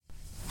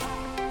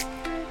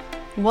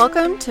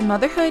Welcome to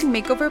Motherhood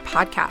Makeover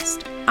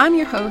Podcast. I'm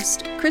your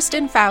host,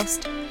 Kristen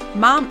Faust,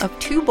 mom of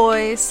 2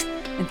 boys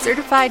and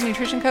certified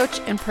nutrition coach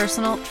and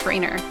personal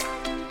trainer.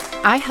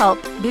 I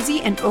help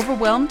busy and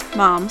overwhelmed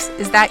moms,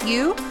 is that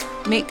you,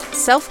 make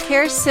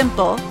self-care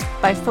simple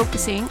by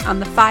focusing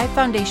on the 5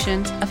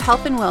 foundations of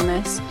health and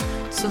wellness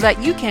so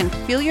that you can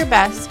feel your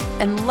best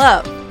and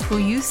love who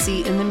you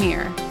see in the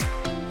mirror.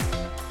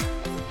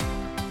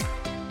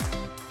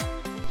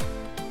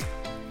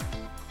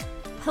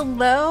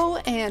 Hello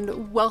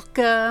and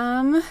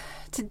welcome.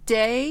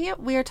 Today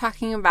we are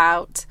talking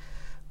about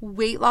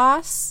weight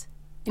loss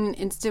in an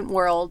instant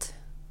world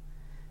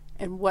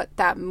and what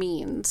that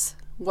means,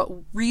 what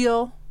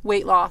real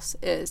weight loss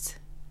is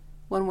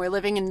when we're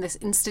living in this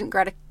instant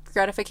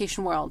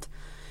gratification world.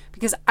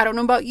 Because I don't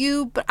know about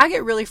you, but I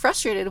get really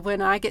frustrated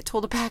when I get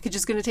told a package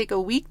is going to take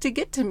a week to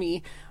get to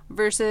me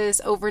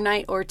versus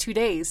overnight or 2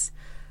 days.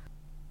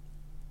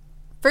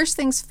 First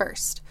things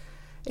first,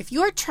 if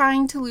you are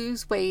trying to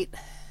lose weight,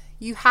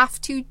 you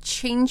have to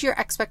change your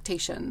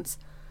expectations.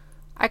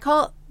 I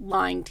call it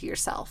lying to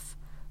yourself.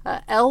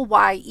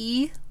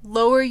 LYE,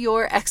 lower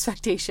your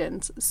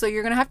expectations. So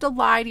you're going to have to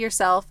lie to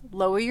yourself,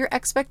 lower your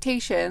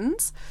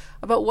expectations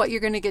about what you're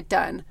going to get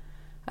done.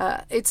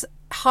 It's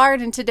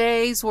hard in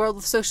today's world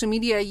of social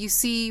media. You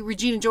see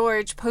Regina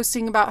George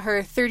posting about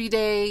her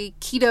 30-day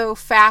keto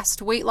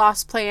fast weight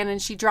loss plan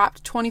and she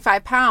dropped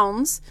 25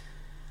 pounds.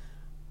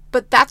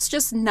 But that's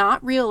just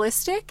not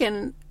realistic.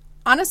 And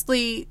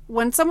honestly,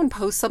 when someone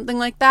posts something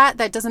like that,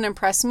 that doesn't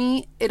impress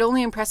me. It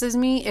only impresses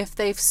me if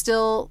they've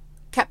still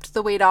kept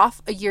the weight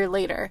off a year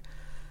later.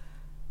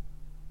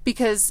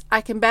 Because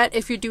I can bet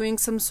if you're doing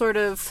some sort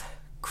of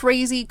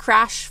crazy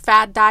crash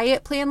fad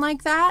diet plan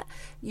like that,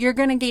 you're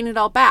going to gain it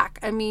all back.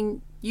 I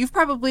mean, you've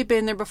probably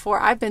been there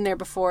before. I've been there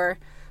before,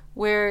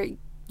 where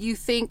you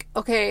think,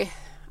 okay,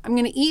 I'm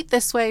going to eat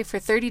this way for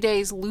 30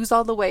 days, lose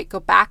all the weight, go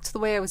back to the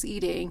way I was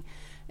eating,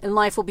 and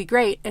life will be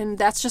great. And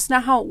that's just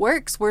not how it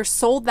works. We're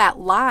sold that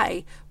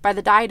lie by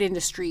the diet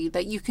industry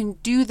that you can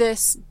do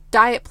this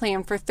diet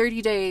plan for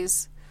 30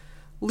 days,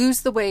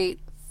 lose the weight,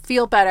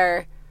 feel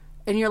better,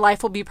 and your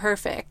life will be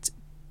perfect.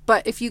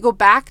 But if you go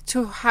back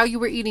to how you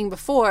were eating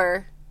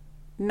before,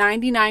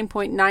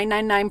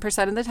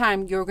 99.999% of the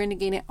time, you're going to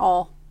gain it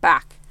all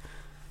back.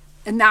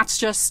 And that's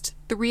just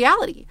the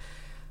reality.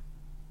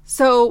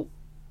 So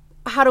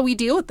how do we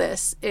deal with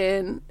this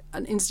in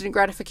an instant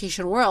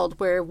gratification world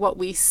where what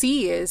we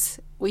see is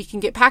we can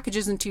get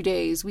packages in 2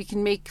 days, we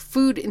can make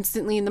food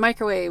instantly in the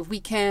microwave,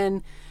 we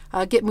can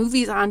get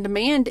movies on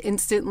demand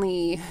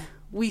instantly,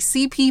 we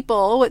see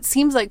people, it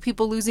seems like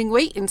people losing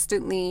weight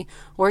instantly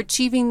or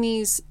achieving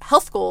these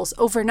health goals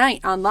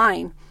overnight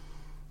online.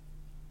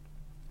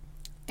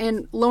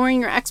 And lowering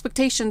your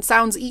expectations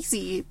sounds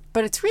easy,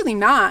 but it's really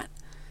not.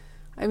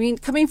 I mean,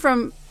 coming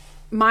from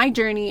my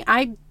journey,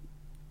 I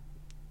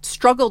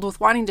struggled with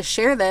wanting to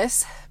share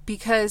this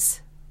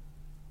because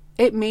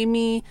it made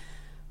me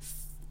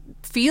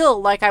feel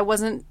like I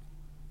wasn't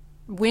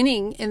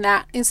winning in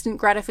that instant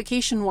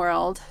gratification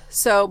world.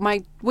 So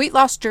my weight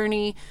loss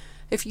journey,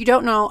 if you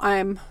don't know,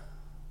 I'm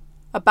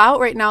about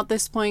right now at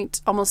this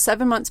point, almost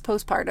 7 months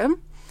postpartum.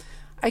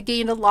 I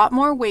gained a lot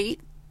more weight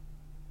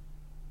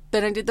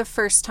than I did the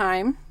first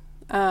time.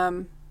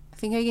 I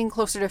think I gained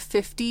closer to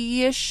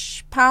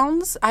 50-ish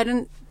pounds. I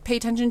didn't pay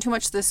attention too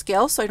much to the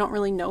scale, so I don't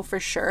really know for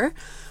sure,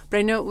 but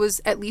I know it was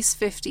at least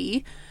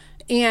 50.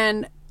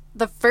 And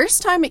the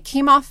first time it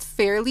came off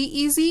fairly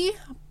easy,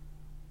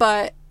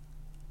 but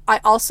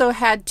I also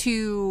had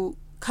to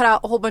cut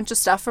out a whole bunch of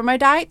stuff from my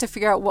diet to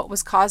figure out what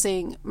was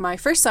causing my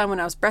first son, when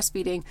I was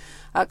breastfeeding,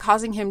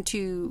 causing him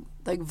to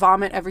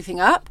vomit everything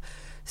up.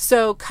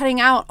 So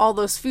cutting out all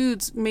those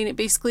foods made it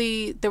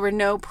basically, there were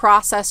no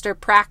processed or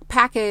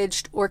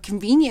packaged or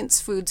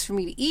convenience foods for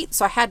me to eat.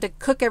 So I had to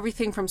cook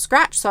everything from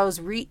scratch. So I was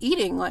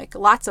eating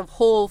lots of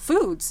whole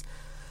foods.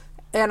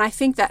 And I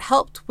think that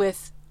helped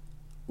with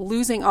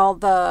losing all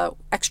the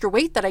extra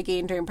weight that I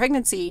gained during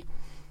pregnancy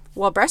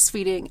while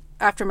breastfeeding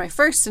after my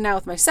first. And now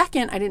with my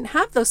second, I didn't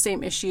have those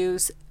same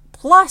issues.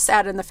 Plus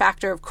add in the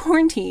factor of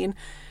quarantine.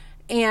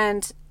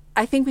 And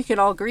I think we can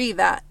all agree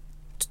that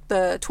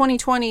the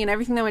 2020 and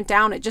everything that went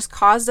down, it just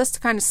caused us to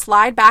kind of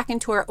slide back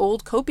into our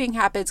old coping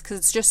habits because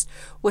it's just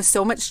was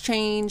so much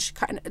change,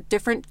 kind of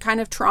different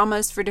kind of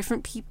traumas for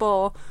different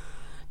people,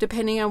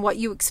 depending on what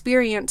you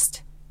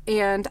experienced.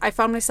 And I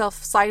found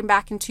myself sliding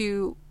back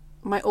into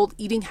my old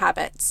eating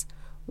habits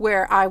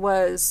where I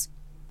was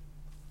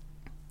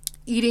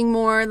eating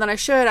more than I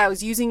should. I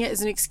was using it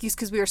as an excuse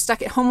because we were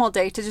stuck at home all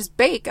day to just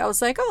bake. I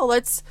was like, oh,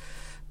 let's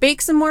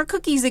bake some more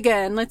cookies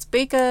again. Let's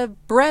bake a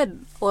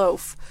bread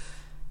loaf.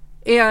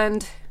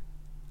 And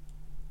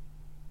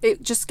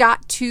it just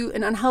got to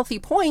an unhealthy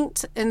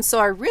point. And so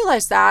I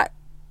realized that.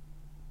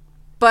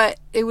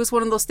 But it was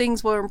one of those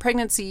things where in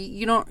pregnancy,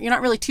 you're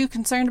not really too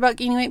concerned about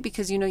gaining weight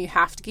because you know you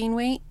have to gain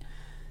weight.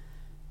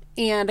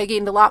 And I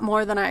gained a lot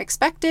more than I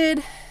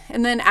expected.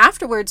 And then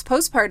afterwards,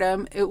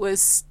 postpartum, it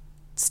was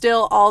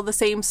still all the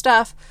same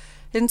stuff.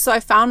 And so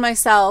I found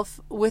myself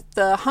with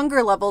the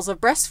hunger levels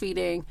of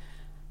breastfeeding,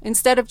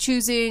 instead of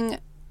choosing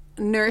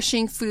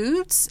nourishing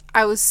foods,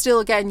 I was still,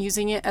 again,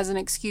 using it as an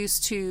excuse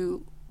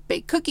to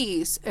bake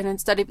cookies. And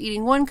instead of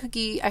eating one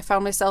cookie, I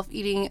found myself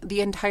eating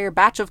the entire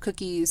batch of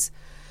cookies.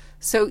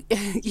 So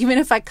even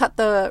if I cut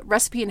the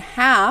recipe in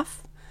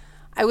half,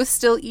 I was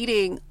still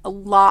eating a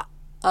lot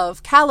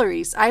of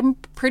calories. I'm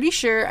pretty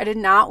sure I did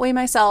not weigh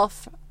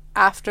myself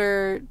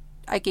after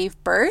I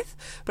gave birth,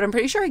 but I'm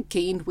pretty sure I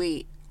gained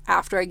weight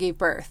after I gave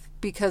birth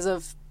because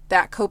of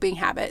that coping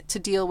habit to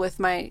deal with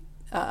my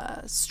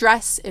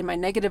stress and my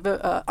negative,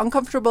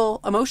 uncomfortable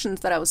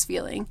emotions that I was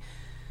feeling.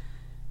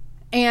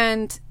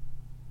 And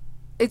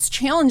it's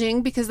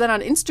challenging because then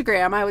on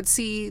Instagram, I would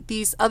see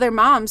these other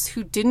moms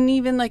who didn't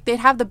even, like, they'd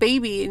have the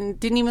baby and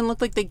didn't even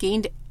look like they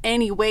gained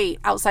any weight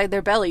outside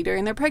their belly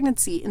during their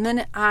pregnancy. And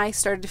then I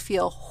started to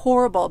feel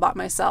horrible about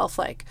myself,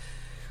 like,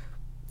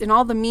 and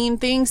all the mean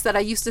things that I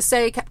used to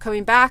say kept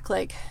coming back,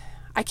 like,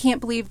 I can't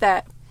believe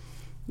that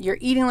you're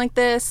eating like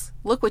this.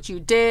 Look what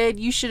you did.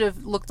 You should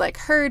have looked like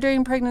her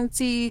during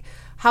pregnancy.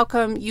 How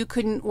come you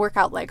couldn't work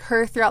out like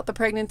her throughout the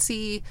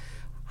pregnancy?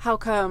 How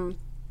come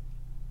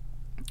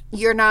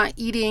you're not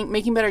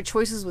making better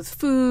choices with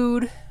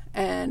food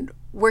and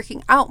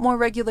working out more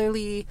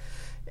regularly?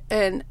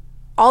 And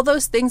all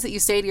those things that you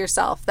say to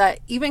yourself that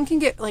even can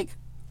get like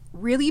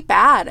really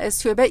bad, as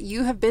to, I bet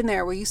you have been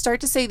there, where you start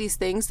to say these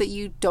things that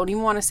you don't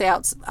even want to say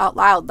out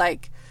loud,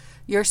 like,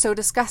 you're so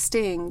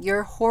disgusting,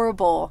 you're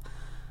horrible,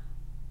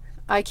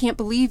 I can't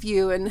believe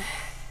you. And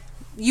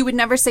you would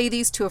never say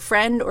these to a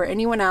friend or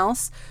anyone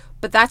else,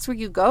 but that's where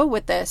you go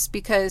with this,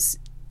 because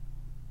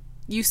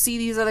you see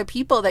these other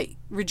people, that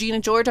Regina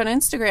George on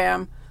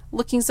Instagram,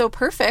 looking so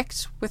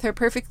perfect with her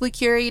perfectly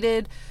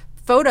curated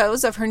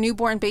photos of her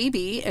newborn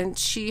baby, and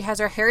she has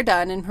her hair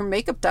done and her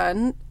makeup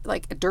done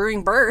like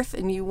during birth,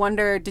 and you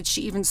wonder, did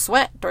she even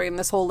sweat during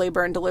this whole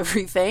labor and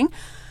delivery thing?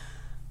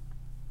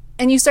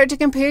 And you start to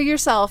compare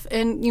yourself,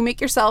 and you make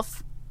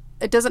yourself,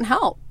 it doesn't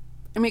help.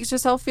 It makes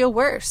yourself feel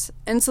worse.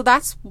 And so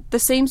that's the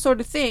same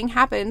sort of thing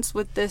happens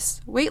with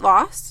this weight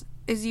loss.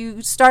 Is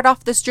you start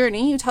off this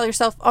journey, you tell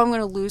yourself, oh, I'm going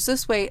to lose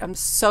this weight. I'm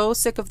so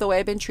sick of the way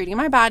I've been treating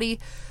my body.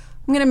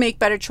 I'm going to make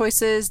better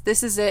choices.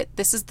 This is it.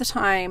 This is the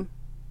time.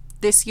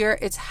 This year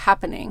it's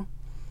happening.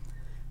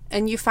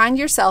 And you find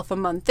yourself a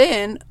month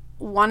in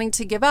wanting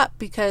to give up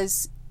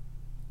because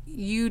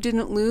you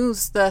didn't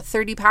lose the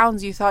 30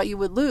 pounds you thought you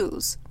would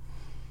lose.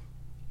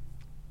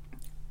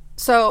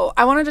 So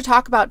I wanted to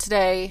talk about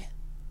today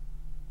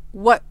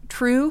what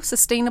true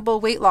sustainable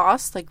weight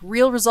loss, like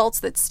real results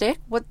that stick,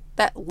 what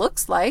that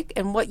looks like,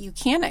 and what you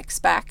can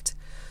expect,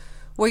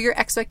 where your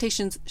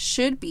expectations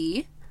should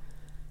be,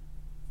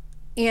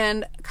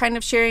 and kind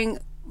of sharing,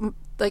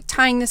 like,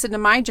 tying this into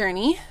my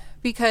journey,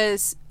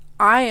 because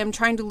I am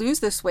trying to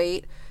lose this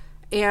weight.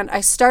 And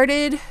I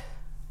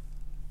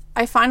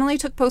finally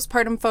took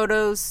postpartum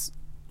photos,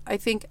 I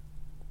think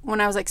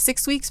when I was like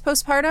 6 weeks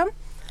postpartum.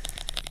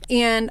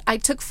 And I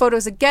took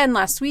photos again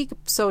last week,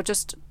 so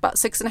just about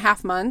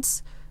 6.5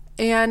 months.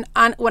 And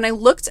when I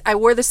looked, I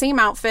wore the same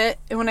outfit.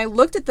 And when I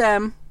looked at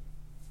them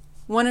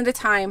one at a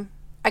time,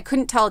 I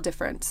couldn't tell a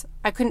difference.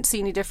 I couldn't see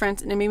any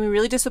difference. And it made me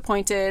really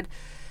disappointed.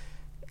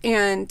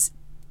 And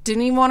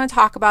didn't even want to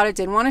talk about it,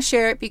 didn't want to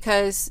share it,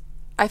 because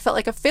I felt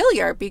like a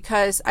failure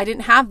because I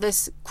didn't have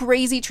this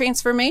crazy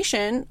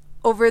transformation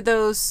over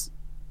those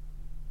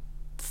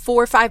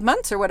 4 or 5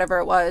 months or whatever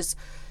it was.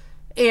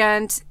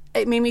 And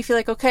it made me feel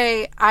like,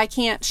 okay, I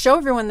can't show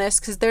everyone this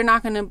because they're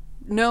not going to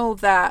know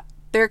that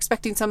they're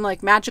expecting some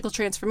like magical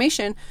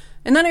transformation.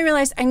 And then I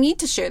realized I need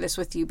to share this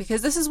with you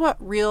because this is what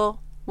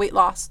real weight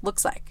loss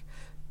looks like.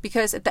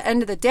 Because at the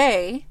end of the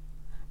day,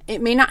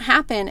 it may not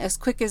happen as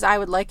quick as I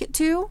would like it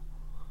to,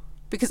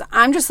 because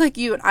I'm just like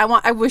you, and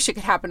I wish it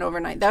could happen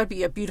overnight. That would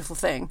be a beautiful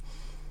thing.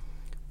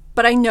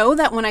 But I know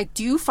that when I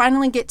do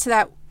finally get to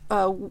that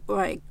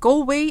my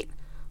goal weight,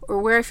 or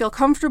where I feel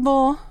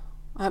comfortable,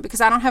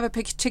 because I don't have a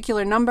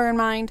particular number in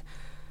mind.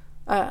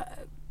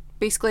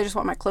 Basically, I just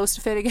want my clothes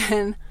to fit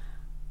again.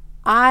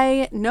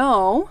 I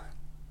know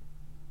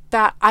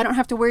that I don't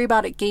have to worry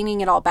about it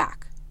gaining it all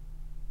back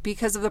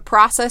because of the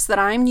process that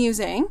I'm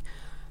using,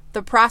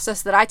 the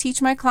process that I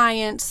teach my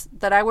clients,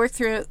 that I work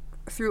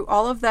through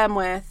all of them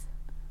with.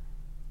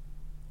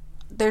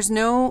 There's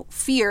no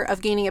fear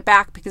of gaining it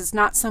back because it's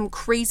not some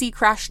crazy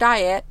crash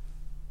diet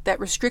that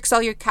restricts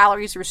all your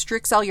calories,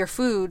 restricts all your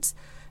foods,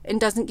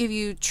 and doesn't give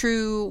you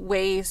true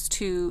ways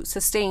to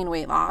sustain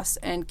weight loss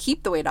and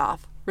keep the weight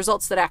off,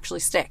 results that actually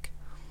stick.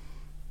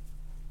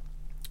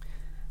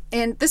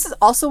 And this is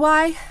also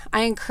why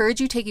I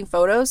encourage you taking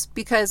photos,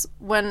 because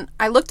when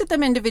I looked at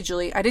them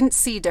individually, I didn't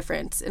see a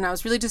difference and I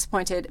was really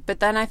disappointed. But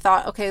then I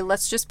thought, okay,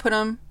 let's just put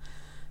them,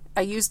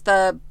 I used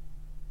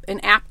an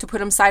app to put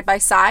them side by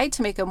side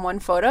to make them one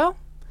photo.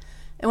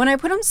 And when I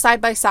put them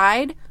side by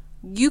side,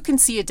 you can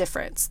see a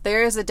difference.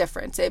 There is a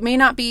difference. It may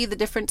not be the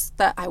difference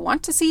that I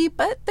want to see,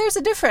 but there's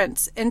a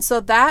difference. And so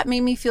that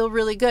made me feel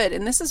really good.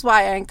 And this is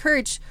why I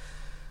encourage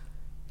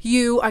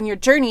you on your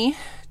journey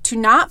to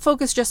not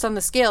focus just on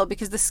the scale,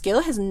 because the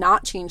scale has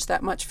not changed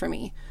that much for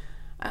me.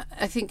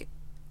 I think,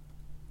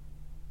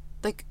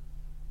 like,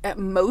 at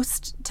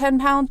most 10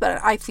 pounds, but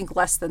I think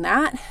less than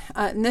that.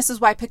 And this is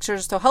why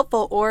pictures are so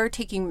helpful, or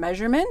taking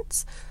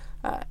measurements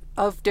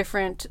of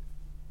different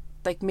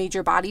like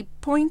major body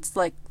points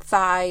like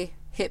thigh,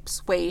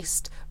 hips,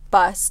 waist,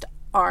 bust,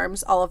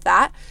 arms, all of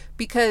that,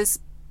 because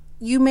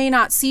you may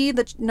not see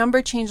the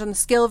number change on the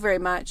scale very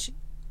much,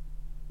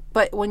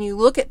 but when you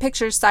look at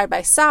pictures side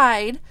by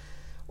side,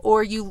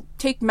 or you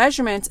take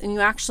measurements and you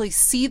actually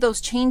see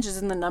those changes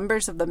in the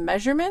numbers of the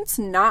measurements,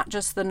 not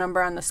just the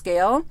number on the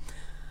scale,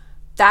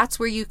 that's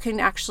where you can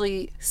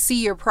actually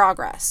see your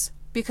progress.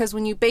 Because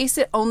when you base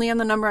it only on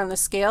the number on the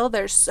scale,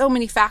 there's so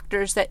many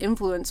factors that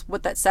influence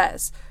what that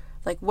says.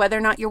 Like whether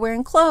or not you're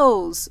wearing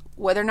clothes,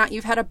 whether or not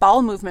you've had a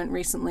bowel movement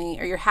recently,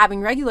 or you're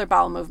having regular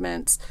bowel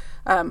movements,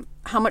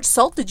 how much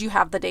salt did you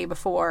have the day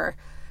before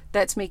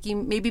that's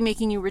maybe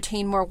making you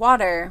retain more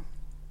water.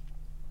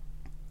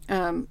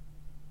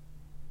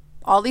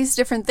 All these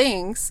different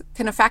things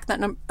can affect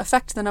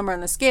the number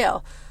on the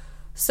scale.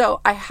 So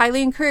I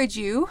highly encourage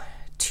you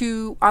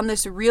to, on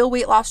this real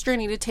weight loss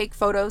journey, to take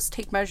photos,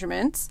 take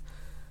measurements,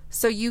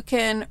 so you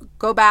can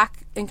go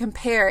back and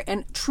compare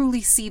and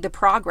truly see the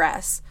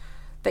progress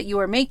that you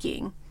are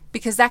making,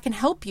 because that can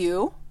help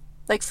you.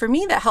 Like for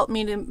me, that helped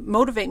me to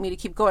motivate me to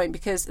keep going,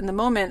 because in the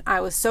moment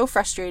I was so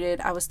frustrated.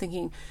 I was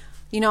thinking,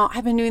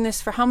 I've been doing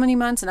this for how many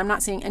months and I'm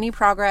not seeing any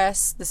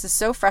progress. This is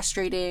so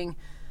frustrating.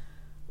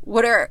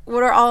 What are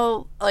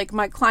all like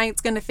my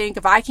clients going to think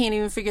if I can't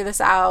even figure this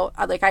out?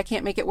 Like I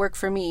can't make it work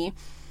for me.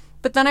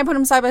 But then I put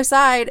them side by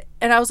side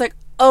and I was like,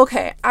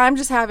 okay, I'm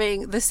just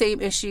having the same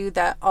issue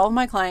that all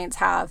my clients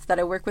have that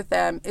I work with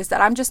them, is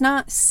that I'm just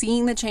not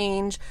seeing the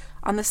change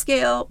on the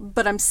scale,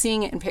 but I'm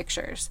seeing it in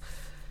pictures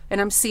and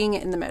I'm seeing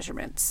it in the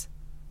measurements.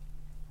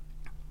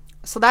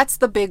 So that's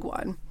the big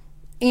one.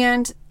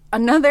 And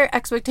another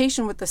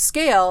expectation with the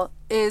scale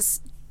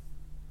is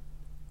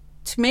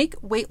to make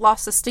weight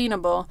loss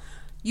sustainable.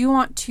 You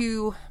want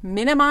to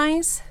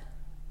minimize,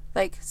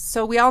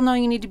 so we all know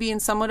you need to be in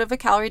somewhat of a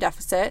calorie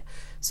deficit.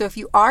 So if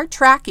you are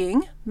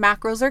tracking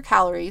macros or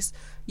calories,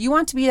 you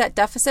want to be that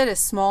deficit as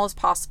small as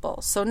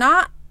possible. So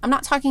I'm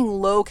not talking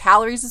low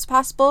calories as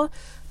possible,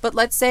 but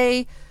let's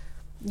say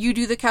you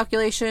do the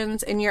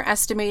calculations and you're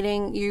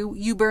estimating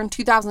you burn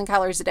 2,000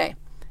 calories a day.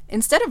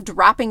 Instead of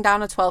dropping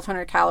down to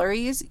 1,200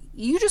 calories,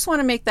 you just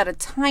want to make that a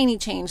tiny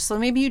change. So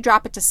maybe you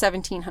drop it to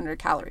 1,700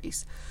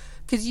 calories,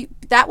 because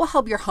that will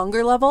help your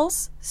hunger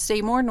levels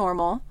stay more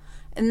normal,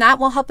 and that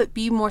will help it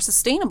be more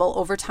sustainable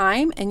over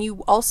time. And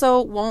you also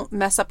won't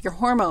mess up your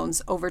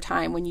hormones over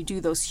time when you do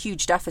those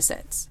huge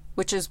deficits,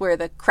 which is where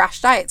the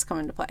crash diets come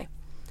into play.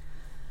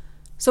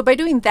 So by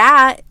doing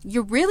that,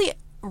 you're really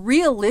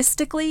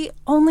realistically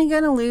only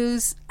going to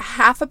lose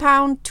 0.5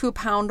 pound to 1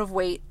 pound of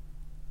weight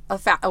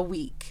a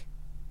week.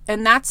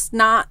 And that's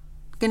not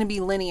going to be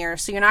linear.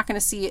 So you're not going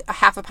to see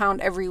 0.5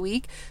 pound every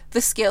week.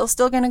 The scale's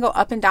still going to go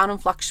up and down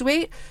and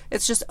fluctuate.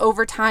 It's just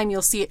over time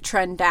you'll see it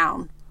trend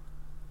down.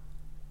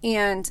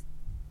 And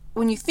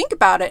when you think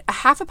about it,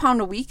 0.5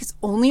 pound a week is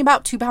only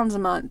about 2 pounds a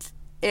month.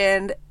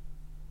 And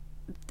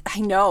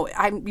I know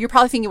you're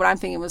probably thinking what I'm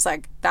thinking was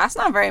like, that's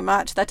not very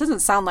much. That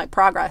doesn't sound like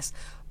progress,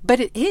 but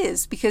it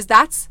is, because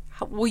that's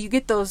how you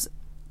get those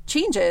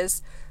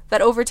changes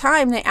that over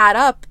time they add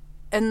up.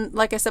 And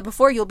like I said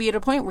before, you'll be at a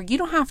point where you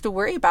don't have to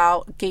worry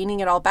about gaining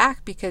it all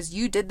back, because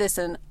you did this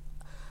in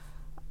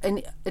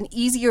an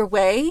easier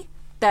way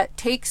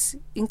that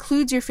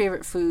includes your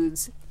favorite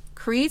foods,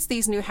 creates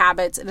these new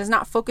habits, and is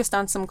not focused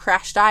on some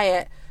crash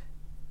diet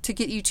to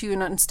get you to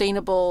an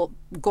unsustainable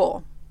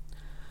goal.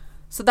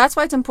 So that's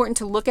why it's important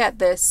to look at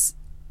this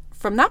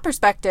from that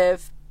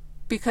perspective,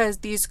 because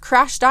these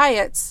crash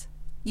diets,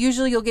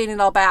 usually you'll gain it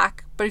all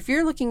back. But if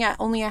you're looking at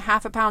only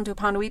 0.5 pound to 1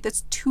 pound a week,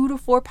 that's 2 to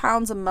 4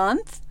 pounds a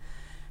month.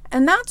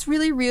 And that's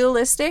really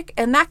realistic,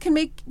 and that can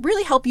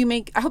really help you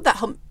make. I hope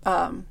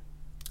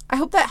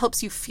that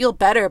helps you feel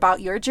better about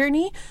your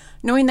journey,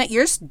 knowing that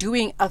you're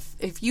doing.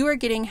 If you are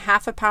getting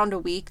 0.5 pound a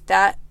week,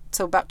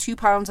 so about 2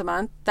 pounds a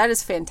month, that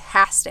is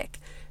fantastic.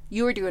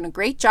 You are doing a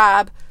great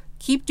job.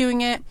 Keep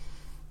doing it.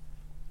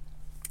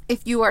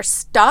 If you are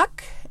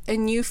stuck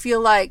and you feel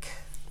like,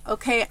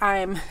 okay,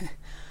 I'm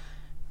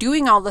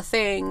doing all the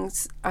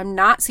things, I'm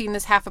not seeing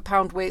this 0.5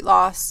 pound weight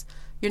loss,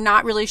 you're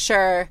not really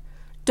sure,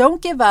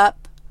 don't give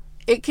up.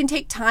 It can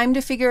take time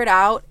to figure it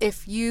out.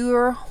 If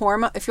your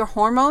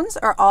hormones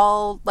are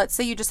all, let's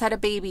say you just had a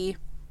baby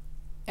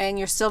and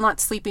you're still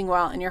not sleeping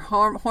well and your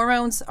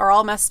hormones are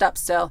all messed up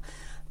still,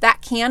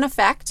 that can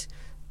affect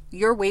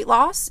your weight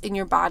loss in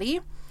your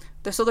body.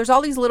 So there's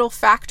all these little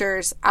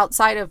factors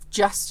outside of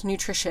just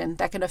nutrition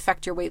that can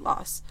affect your weight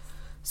loss.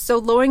 So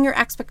lowering your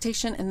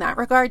expectation in that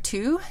regard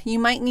too, you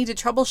might need to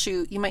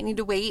troubleshoot. You might need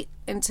to wait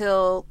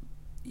until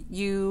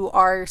you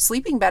are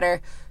sleeping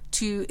better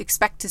to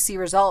expect to see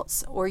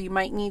results, or you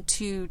might need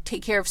to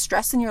take care of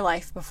stress in your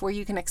life before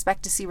you can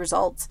expect to see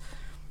results.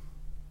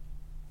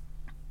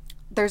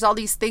 There's all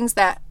these things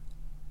that,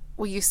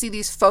 you see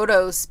these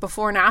photos,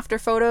 before and after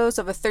photos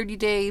of a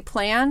 30-day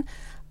plan,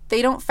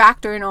 they don't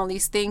factor in all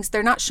these things.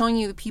 They're not showing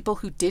you the people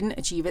who didn't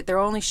achieve it. They're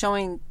only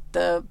showing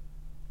the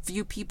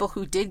few people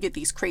who did get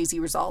these crazy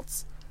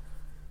results.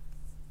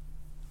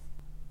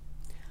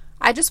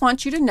 I just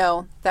want you to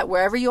know that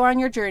wherever you are on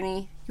your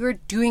journey, you are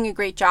doing a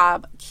great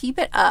job. Keep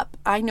it up.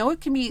 I know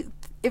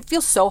it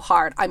feels so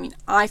hard. I mean,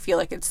 I feel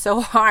like it's so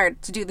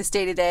hard to do this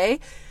day to day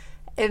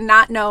and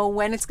not know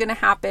when it's going to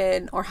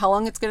happen or how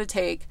long it's going to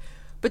take.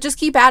 But just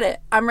keep at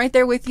it. I'm right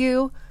there with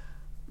you,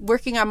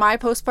 working on my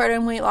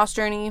postpartum weight loss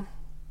journey.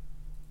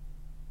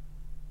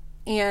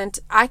 And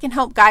I can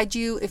help guide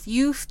you if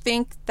you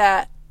think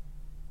that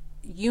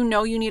you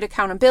need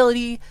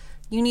accountability,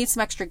 you need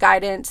some extra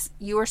guidance,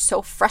 you are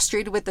so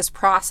frustrated with this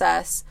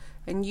process,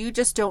 and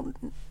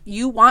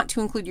you want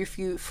to include your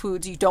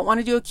foods, you don't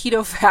want to do a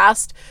keto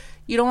fast,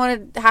 you don't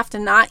want to have to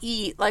not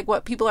eat like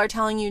what people are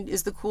telling you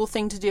is the cool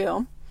thing to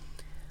do.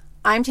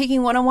 I'm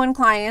taking one-on-one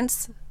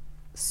clients,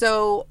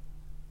 so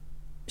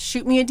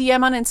shoot me a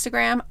DM on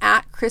Instagram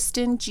at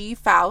Kristen G.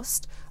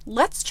 Faust.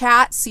 Let's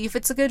chat, see if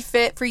it's a good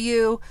fit for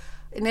you.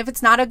 And if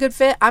it's not a good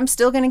fit, I'm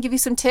still going to give you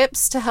some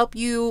tips to help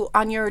you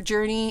on your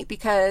journey,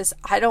 because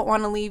I don't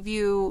want to leave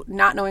you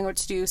not knowing what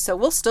to do. So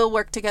we'll still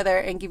work together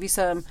and give you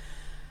some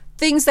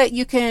things that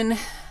you can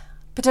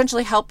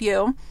potentially help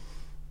you.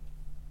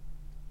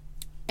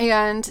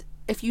 And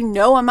if you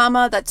know a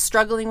mama that's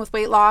struggling with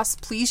weight loss,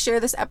 please share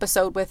this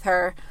episode with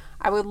her.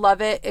 I would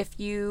love it if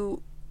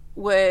you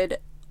would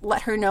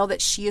let her know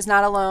that she is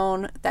not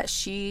alone, that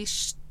she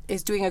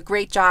is doing a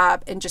great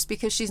job, and just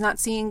because she's not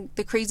seeing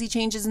the crazy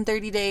changes in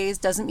 30 days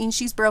doesn't mean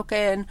she's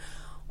broken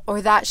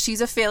or that she's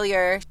a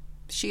failure.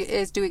 She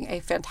is doing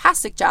a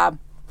fantastic job.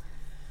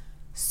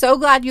 So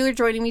glad you are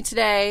joining me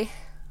today.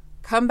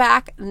 Come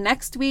back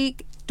next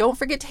week. Don't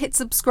forget to hit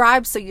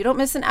subscribe so you don't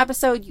miss an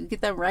episode. You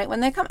get them right when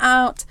they come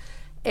out.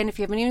 And if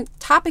you have any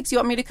topics you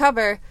want me to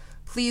cover,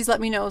 please let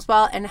me know as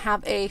well, and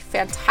have a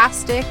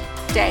fantastic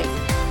day.